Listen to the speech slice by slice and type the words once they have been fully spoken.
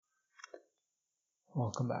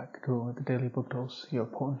Welcome back to the Daily Book Dose, your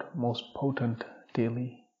most potent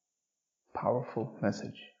daily powerful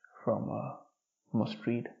message from a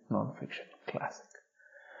must-read nonfiction classic.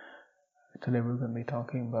 Today we're going to be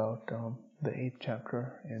talking about the 8th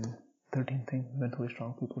chapter in 13 Things Mentally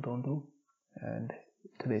Strong People Don't Do, and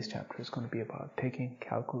today's chapter is going to be about taking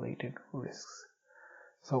calculated risks.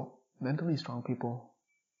 So, mentally strong people,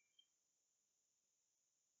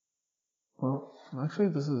 well, actually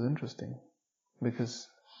this is interesting. Because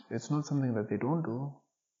it's not something that they don't do,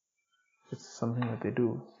 it's something that they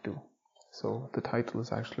do. So the title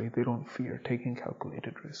is actually, they don't fear taking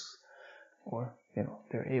calculated risks. Or,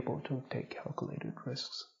 they're able to take calculated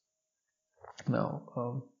risks.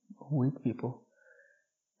 Now, weak people,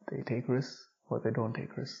 they take risks or they don't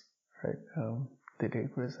take risks, right? They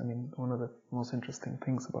take risks. I mean, one of the most interesting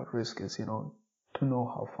things about risk is, to know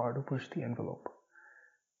how far to push the envelope.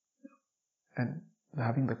 And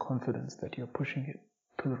having the confidence that you're pushing it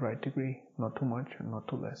to the right degree, not too much and not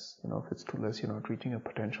too less. If it's too less, you're not reaching a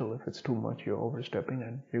potential. If it's too much, you're overstepping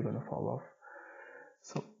and you're going to fall off.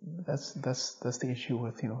 So that's the issue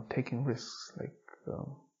with, taking risks. Like,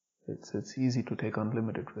 it's easy to take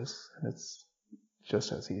unlimited risks, and it's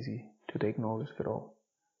just as easy to take no risk at all.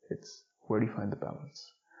 It's where do you find the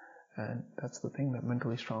balance? And that's the thing that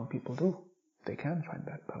mentally strong people do. They can find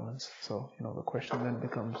that balance. So, the question then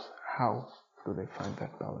becomes, how do they find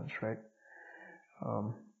that balance, right?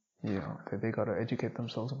 They got to educate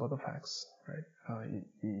themselves about the facts, right?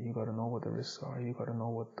 You got to know what the risks are. You got to know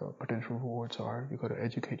what the potential rewards are. You got to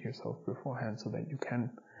educate yourself beforehand so that you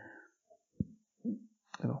can,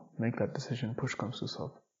 make that decision. Push comes to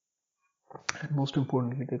shove. And most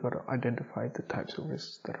importantly, they got to identify the types of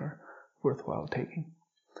risks that are worthwhile taking.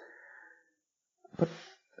 But,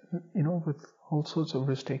 with all sorts of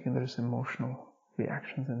risk taking, there's emotional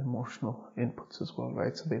reactions and emotional inputs as well,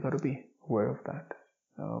 right? So they got to be aware of that.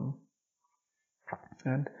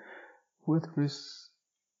 And with risks,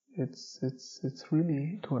 it's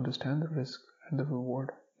really to understand the risk and the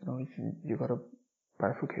reward. You got to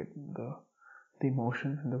bifurcate the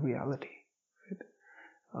emotion and the reality, right?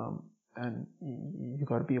 And you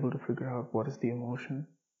got to be able to figure out what is the emotion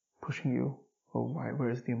pushing you, or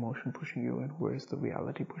where is the emotion pushing you, and where is the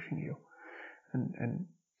reality pushing you. And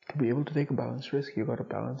to be able to take a balanced risk, you got to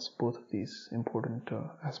balance both of these important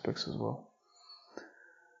aspects as well.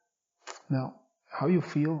 Now, how you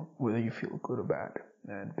feel, whether you feel good or bad,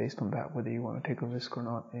 and based on that, whether you want to take a risk or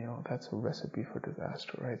not, that's a recipe for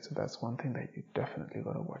disaster, right? So that's one thing that you definitely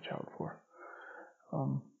got to watch out for.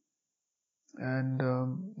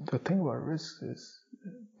 The thing about risks is,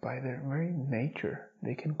 by their very nature,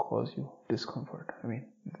 they can cause you discomfort. I mean,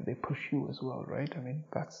 they push you as well, right? I mean,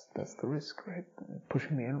 that's the risk, right?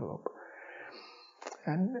 Pushing the envelope.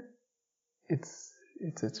 And it's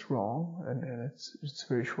wrong, and it's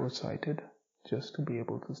very short-sighted just to be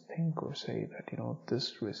able to think or say that,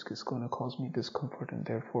 this risk is going to cause me discomfort and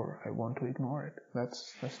therefore I want to ignore it.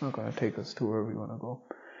 That's not going to take us to where we want to go.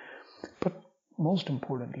 But most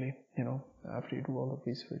importantly, after you do all the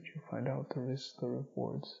research, you find out the risks, the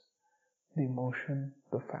rewards, the emotion,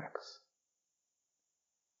 the facts.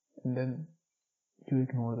 And then you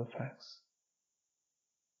ignore the facts.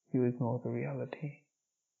 You ignore the reality.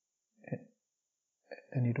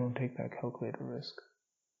 And you don't take that calculated risk.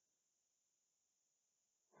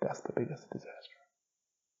 That's the biggest disaster.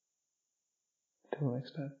 Till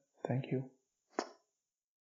next time, thank you.